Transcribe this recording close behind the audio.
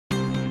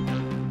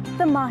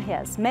The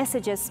Mahyas,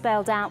 messages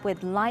spelled out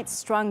with lights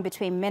strung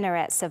between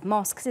minarets of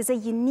mosques, is a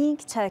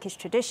unique Turkish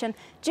tradition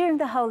during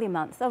the holy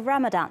month of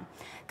Ramadan.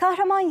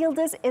 Kahraman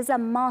Yıldız is a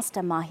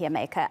master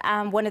Mahya-maker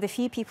and one of the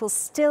few people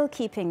still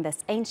keeping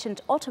this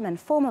ancient Ottoman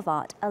form of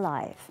art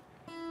alive.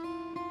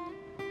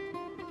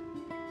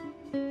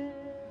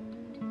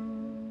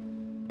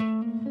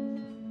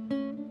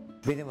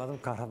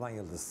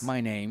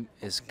 My name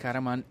is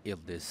Kahraman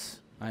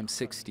Yıldız. I'm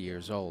 60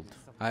 years old.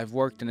 I've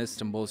worked in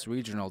Istanbul's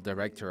regional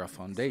director of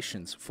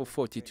foundations for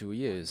 42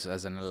 years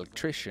as an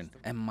electrician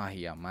and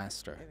Mahya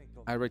master.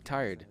 I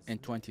retired in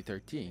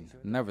 2013.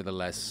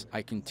 Nevertheless,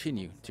 I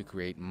continue to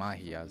create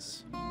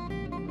Mahyas.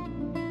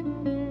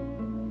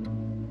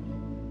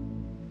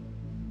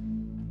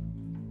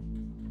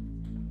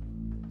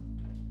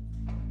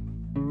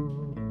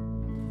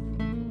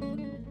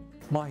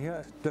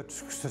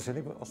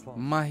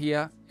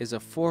 Mahya is a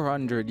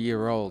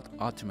 400-year-old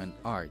Ottoman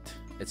art.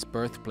 Its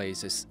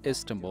birthplace is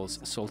Istanbul's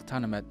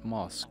Sultanahmet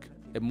Mosque.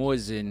 A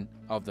muezzin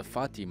of the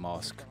Fatih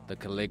Mosque, the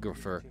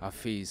calligrapher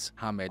Hafiz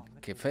Hamed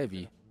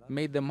Kefevi,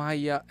 made the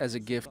Mahya as a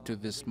gift to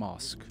this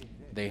mosque.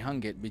 They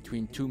hung it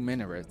between two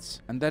minarets,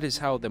 and that is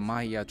how the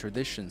Mahya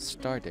tradition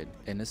started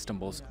in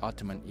Istanbul's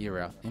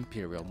Ottoman-era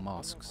imperial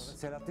mosques.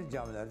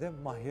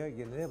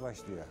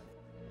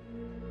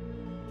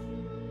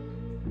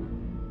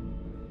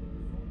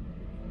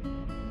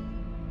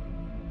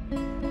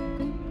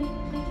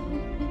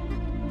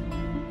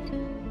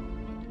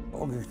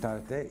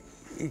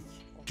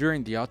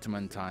 During the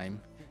Ottoman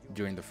time,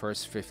 during the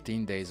first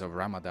 15 days of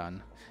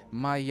Ramadan,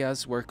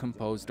 Mahyas were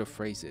composed of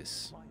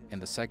phrases. In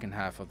the second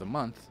half of the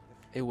month,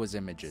 it was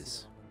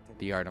images.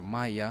 The art of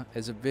Mahya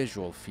is a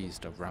visual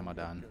feast of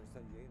Ramadan.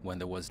 When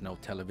there was no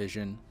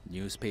television,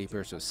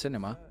 newspapers or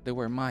cinema, there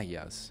were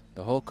Mahyas.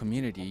 The whole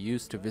community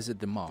used to visit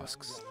the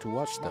mosques to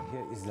watch them.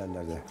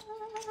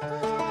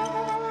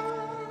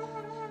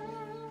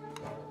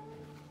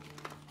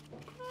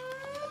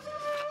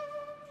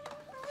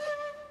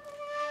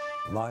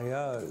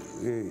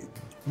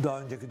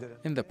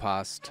 In the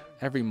past,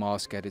 every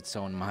mosque had its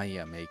own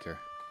Mahya-maker.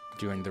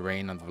 During the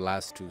reign of the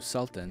last two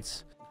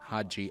sultans,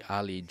 Haji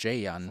Ali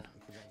Ceyhan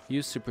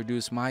used to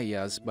produce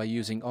Mahyas by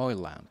using oil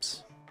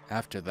lamps.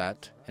 After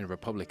that, in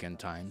Republican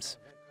times,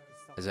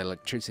 as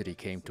electricity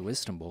came to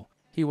Istanbul,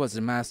 he was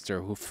the master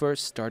who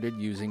first started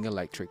using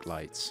electric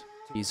lights.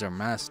 He's our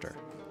master,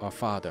 our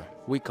father.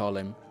 We call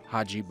him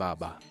Haji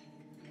Baba.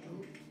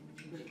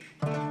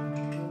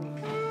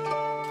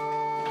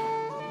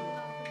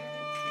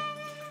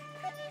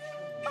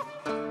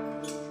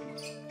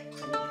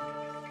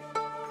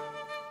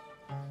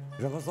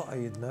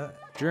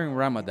 During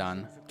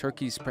Ramadan,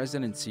 Turkey's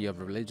Presidency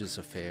of Religious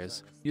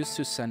Affairs used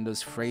to send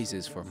us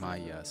phrases for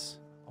Mahyas.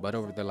 But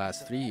over the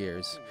last 3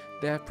 years,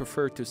 they have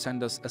preferred to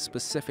send us a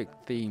specific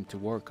theme to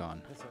work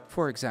on.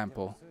 For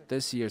example,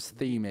 this year's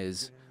theme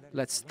is,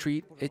 "Let's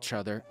treat each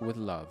other with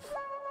love."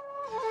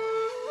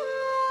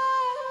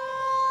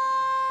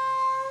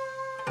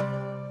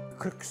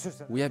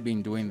 We have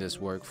been doing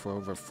this work for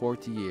over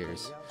 40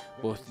 years,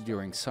 both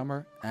during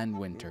summer and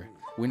winter.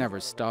 We never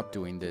stop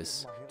doing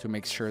this to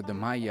make sure the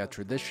Mahya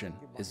tradition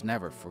is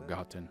never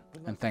forgotten.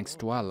 And thanks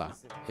to Allah,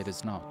 it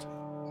is not.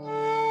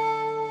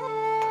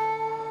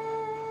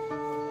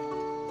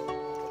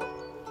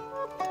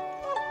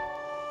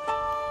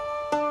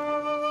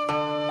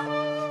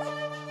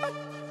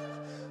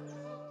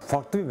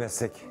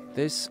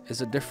 This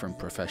is a different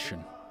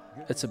profession.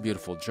 It's a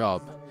beautiful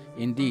job.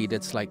 Indeed,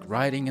 it's like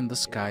riding in the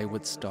sky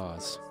with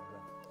stars.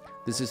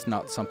 This is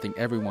not something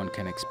everyone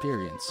can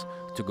experience,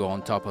 to go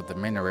on top of the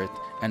minaret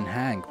and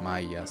hang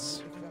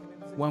Mahyas.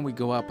 When we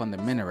go up on the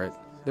minaret,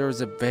 there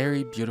is a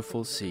very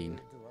beautiful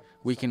scene.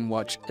 We can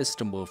watch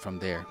Istanbul from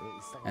there,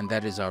 and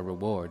that is our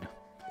reward.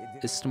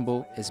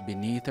 Istanbul is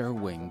beneath our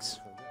wings.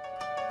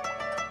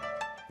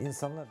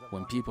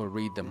 When people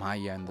read the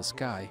Mahya in the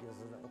sky,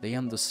 they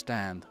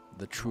understand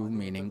the true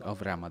meaning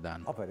of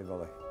Ramadan.